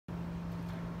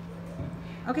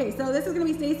Okay, so this is going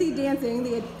to be Stacy dancing,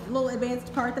 the little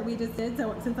advanced part that we just did.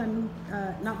 So since I'm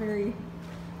not very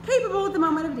capable at the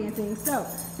moment of dancing, so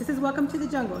this is Welcome to the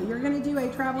Jungle. You're going to do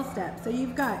a travel step. So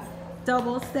you've got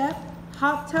double step,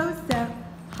 hop toe step,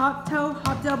 hop toe,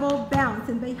 hop double, bounce,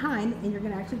 and behind, and you're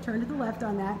going to actually turn to the left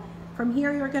on that. From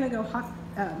here, you're going to go hop,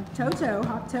 toe, toe,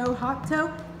 hop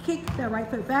toe, kick the right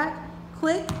foot back,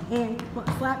 click, and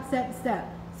slap, step, step.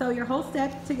 So your whole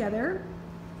step together,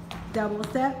 double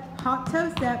step, hop toe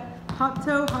step, hop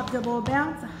toe, hop double,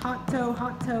 bounce, hop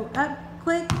toe up,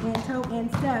 click, and toe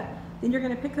and step. Then you're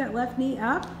going to pick that left knee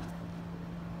up,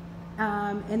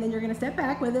 and then you're going to step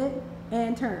back with it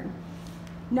and turn.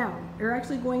 Now, you're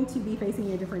actually going to be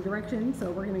facing a different direction,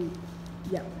 so we're going to,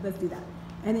 yep, let's do that.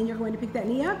 And then you're going to pick that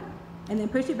knee up, and then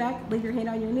push it back, leave your hand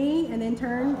on your knee, and then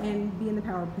turn and be in the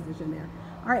power position there.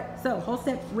 All right, so whole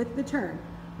step with the turn.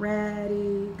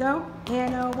 Ready, go,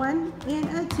 and a 1,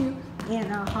 and a 2,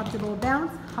 and a hop double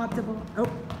bounce, hop double, oh,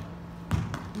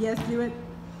 yes, do it.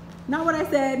 Not what I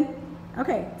said.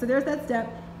 Okay, so there's that step,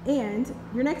 and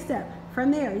your next step.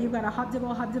 From there, you've got a hop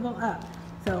double up.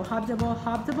 So hop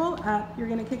double up, you're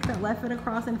gonna kick that left foot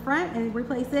across in front and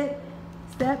replace it,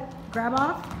 step, grab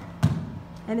off,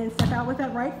 and then step out with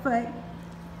that right foot.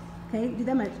 Okay, do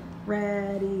that much.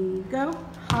 Ready, go,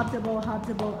 hop double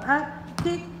up,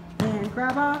 kick, and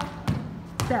grab off,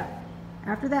 step.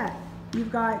 After that,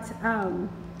 you've got,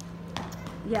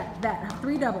 that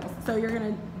 3 doubles. So you're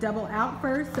gonna double out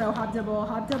first. So hop double,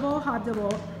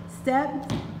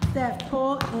 step, step,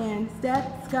 pull, and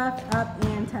step, scuff, up,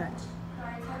 and touch.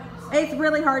 It's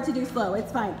really hard to do slow,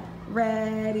 it's fine.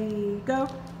 Ready, go,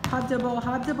 hop double,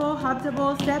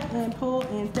 step, and pull,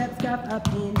 and step, scuff, up,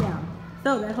 and down.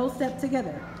 So that whole step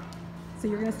together. So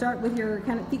you're gonna start with your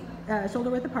kind of feet, shoulder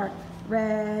width apart.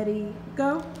 Ready,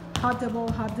 go, hop double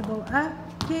up,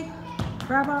 kick,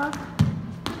 grab off,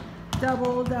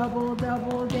 double,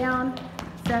 down,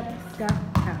 step, scuff,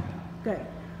 up. Good.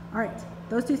 All right,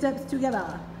 those 2 steps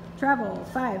together. Travel,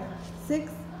 5,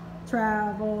 6,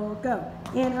 travel, go.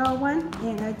 And a 1,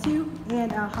 and a 2,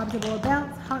 and a hop double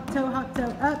bounce, hop toe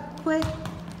up, click,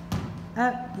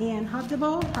 up, and hop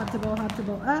double up,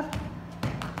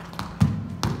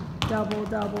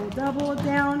 double,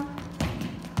 down,